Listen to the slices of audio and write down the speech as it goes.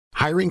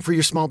Hiring for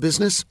your small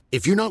business?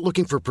 If you're not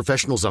looking for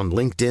professionals on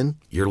LinkedIn,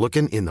 you're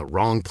looking in the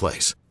wrong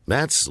place.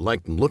 That's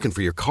like looking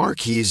for your car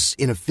keys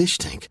in a fish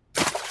tank.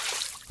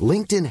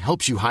 LinkedIn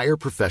helps you hire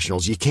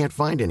professionals you can't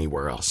find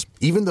anywhere else,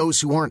 even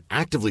those who aren't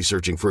actively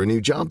searching for a new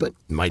job but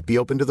might be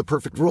open to the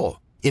perfect role.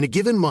 In a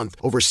given month,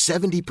 over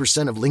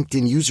 70% of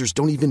LinkedIn users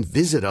don't even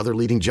visit other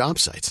leading job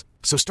sites.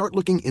 So start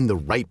looking in the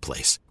right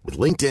place. With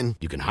LinkedIn,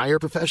 you can hire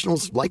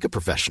professionals like a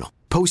professional.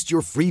 Post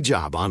your free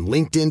job on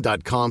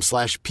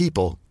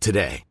linkedin.com/people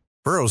today.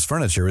 Burrow's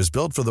furniture is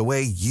built for the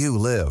way you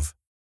live.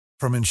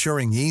 From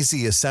ensuring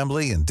easy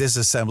assembly and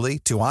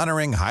disassembly to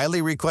honoring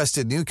highly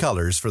requested new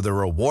colors for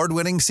their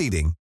award-winning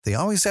seating, they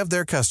always have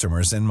their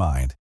customers in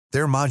mind.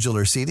 Their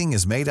modular seating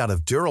is made out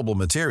of durable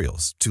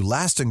materials to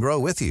last and grow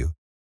with you.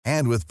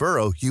 And with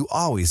Burrow, you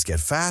always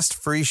get fast,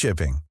 free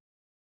shipping.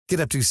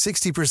 Get up to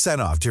 60%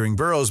 off during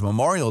Burrow's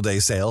Memorial Day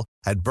sale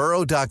at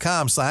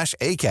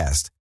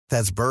burrow.com/ACAST.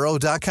 That's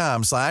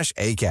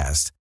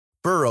burrow.com/ACAST.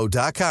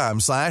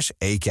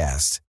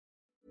 burrow.com/ACAST.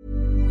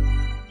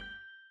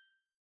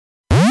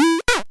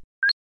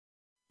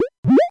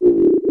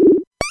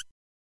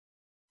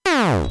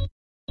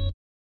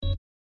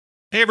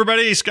 Hey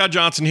everybody, Scott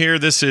Johnson here.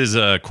 This is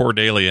Core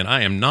Daily, and I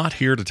am not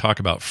here to talk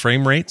about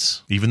frame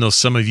rates, even though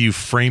some of you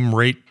frame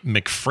rate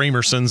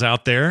McFramersons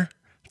out there,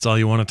 that's all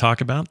you want to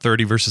talk about,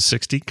 30 versus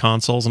 60,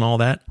 consoles and all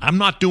that. I'm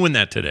not doing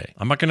that today.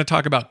 I'm not going to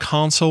talk about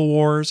console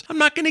wars. I'm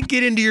not going to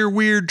get into your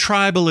weird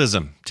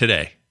tribalism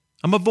today.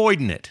 I'm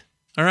avoiding it,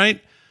 all right?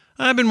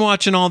 I've been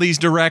watching all these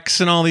directs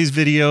and all these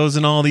videos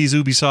and all these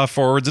Ubisoft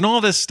forwards and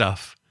all this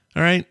stuff,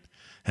 all right?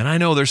 And I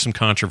know there's some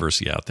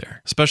controversy out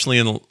there, especially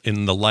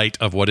in the light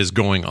of what is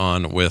going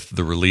on with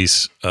the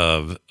release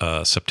of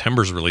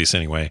September's release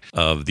anyway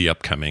of the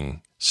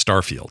upcoming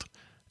Starfield,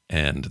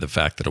 and the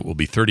fact that it will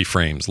be 30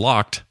 frames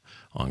locked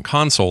on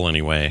console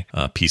anyway.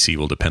 PC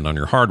will depend on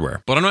your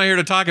hardware. But I'm not here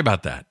to talk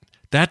about that.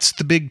 That's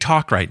the big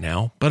talk right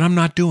now, but I'm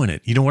not doing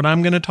it. You know what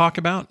I'm going to talk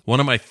about? One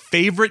of my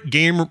favorite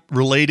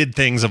game-related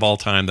things of all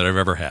time that I've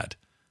ever had.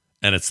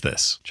 And it's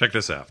this. Check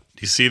this out.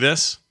 Do you see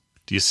this?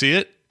 Do you see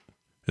it?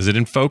 Is it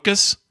in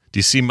focus? Do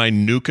you see my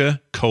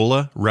Nuka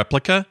Cola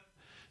replica?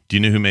 Do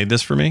you know who made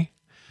this for me?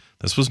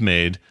 This was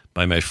made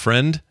by my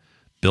friend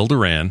Bill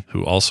Duran,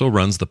 who also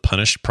runs the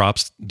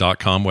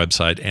punishedprops.com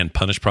website and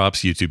Punished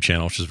Props YouTube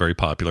channel, which is very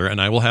popular. And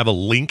I will have a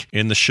link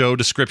in the show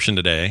description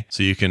today,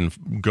 so you can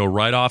go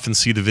right off and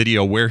see the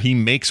video where he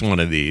makes one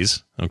of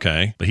these.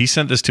 Okay. But he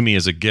sent this to me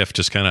as a gift,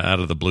 just kind of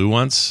out of the blue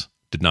once.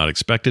 Did not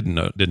expect it,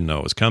 didn't know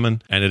it was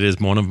coming. And it is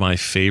one of my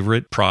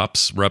favorite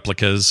props,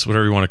 replicas,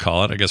 whatever you want to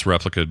call it. I guess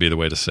replica would be the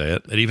way to say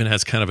it. It even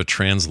has kind of a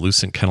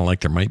translucent, kind of like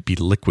there might be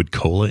liquid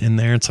cola in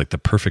there. It's like the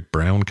perfect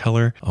brown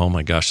color. Oh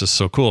my gosh, this is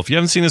so cool. If you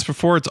haven't seen this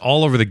before, it's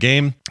all over the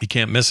game. You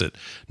can't miss it.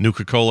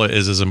 Nuka Cola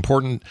is as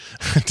important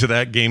to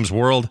that game's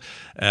world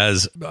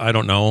as, I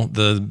don't know,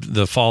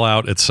 the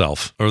Fallout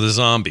itself, or the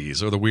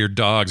zombies, or the weird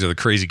dogs, or the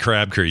crazy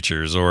crab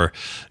creatures, or,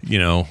 you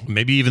know,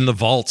 maybe even the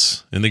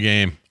vaults in the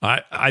game.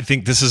 I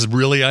think this is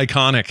really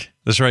iconic.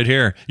 This right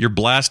here. You're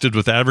blasted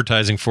with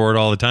advertising for it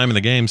all the time in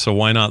the game, so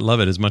why not love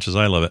it as much as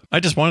I love it? I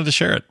just wanted to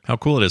share it, how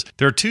cool it is.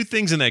 There are two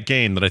things in that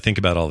game that I think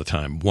about all the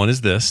time. One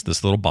is this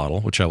little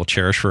bottle, which I will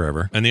cherish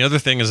forever. And the other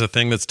thing is a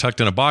thing that's tucked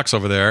in a box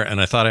over there,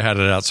 and I thought I had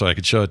it out so I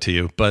could show it to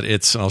you, but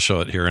I'll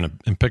show it here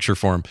in picture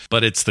form,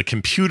 but it's the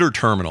computer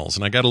terminals.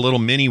 And I got a little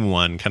mini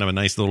one, kind of a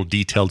nice little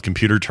detailed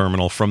computer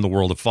terminal from the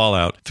world of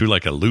Fallout through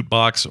like a loot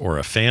box, or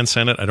a fan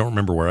sent it. I don't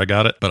remember where I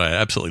got it, but I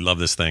absolutely love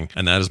this thing.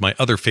 And that is my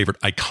other favorite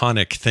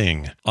iconic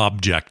thing,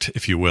 object,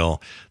 if you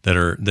will,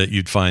 that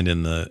you'd find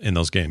in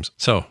those games.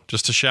 So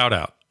just a shout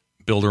out,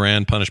 Bill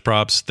Duran, Punished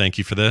Props, thank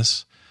you for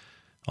this.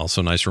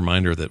 Also, nice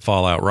reminder that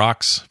Fallout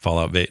rocks.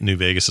 Fallout New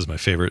Vegas is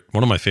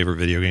one of my favorite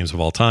video games of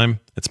all time.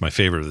 It's my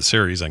favorite of the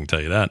series, I can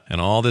tell you that.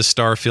 And all this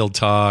Starfield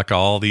talk,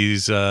 all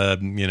these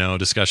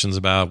discussions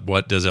about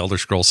what does Elder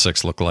Scrolls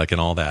 6 look like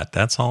and all that,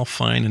 that's all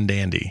fine and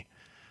dandy.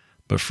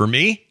 But for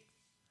me,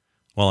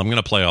 well, I'm going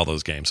to play all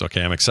those games.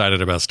 Okay, I'm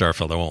excited about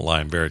Starfield. I won't lie,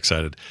 I'm very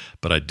excited.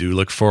 But I do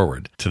look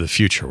forward to the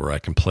future where I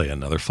can play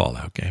another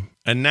Fallout game.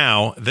 And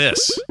now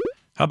this.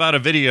 How about a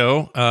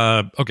video?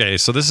 Okay,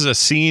 so this is a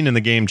scene in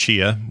the game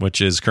Chia, which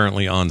is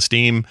currently on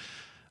Steam,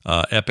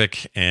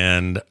 Epic,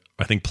 and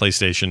I think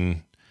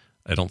PlayStation.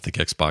 I don't think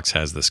Xbox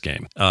has this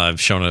game.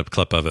 I've shown a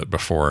clip of it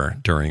before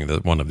during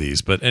one of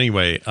these. But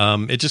anyway,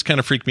 it just kind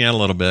of freaked me out a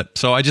little bit.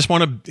 So I just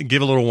want to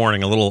give a little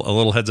warning, a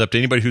little heads up to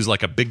anybody who's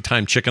like a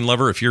big-time chicken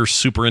lover. If you're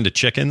super into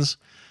chickens,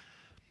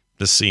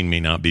 this scene may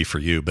not be for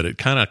you, but it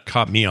kind of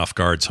caught me off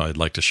guard, so I'd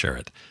like to share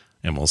it.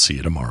 And we'll see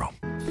you tomorrow.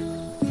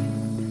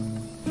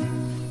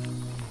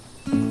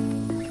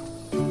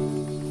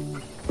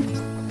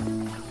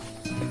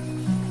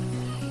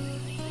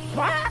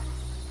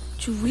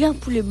 Tu voulais un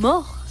poulet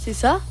mort, c'est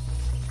ça?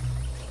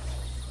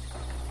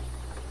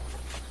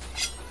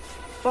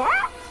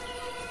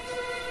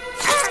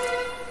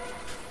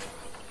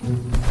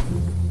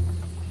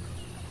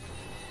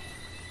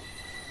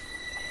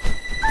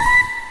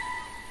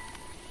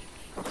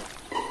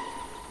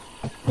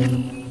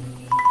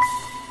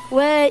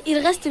 Ouais, il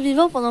reste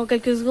vivant pendant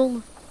quelques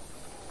secondes.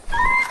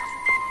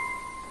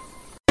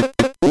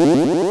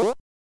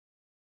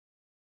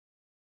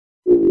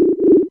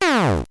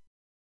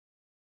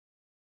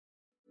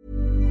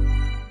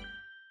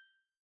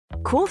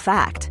 Cool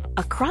fact,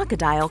 a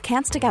crocodile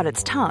can't stick out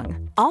its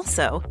tongue.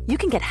 Also, you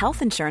can get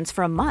health insurance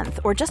for a month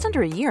or just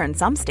under a year in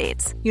some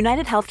states.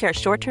 United Healthcare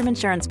short-term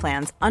insurance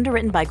plans,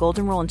 underwritten by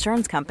Golden Rule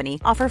Insurance Company,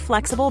 offer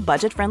flexible,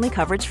 budget-friendly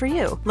coverage for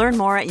you. Learn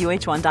more at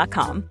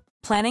uh1.com.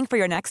 Planning for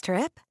your next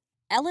trip?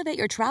 Elevate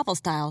your travel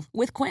style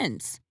with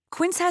Quince.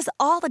 Quince has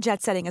all the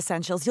jet-setting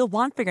essentials you'll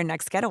want for your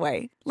next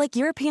getaway, like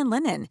European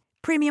linen,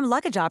 premium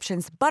luggage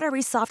options,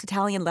 buttery soft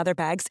Italian leather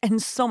bags,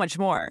 and so much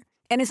more.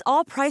 And is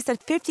all priced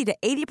at 50 to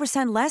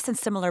 80% less than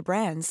similar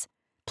brands.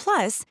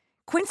 Plus,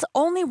 Quince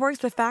only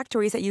works with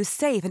factories that use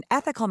safe and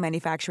ethical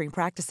manufacturing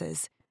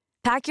practices.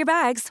 Pack your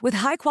bags with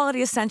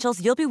high-quality essentials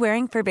you'll be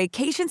wearing for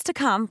vacations to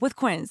come with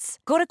Quince.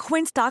 Go to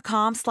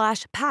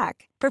quince.com/pack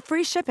for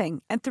free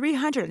shipping and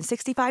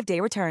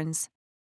 365-day returns.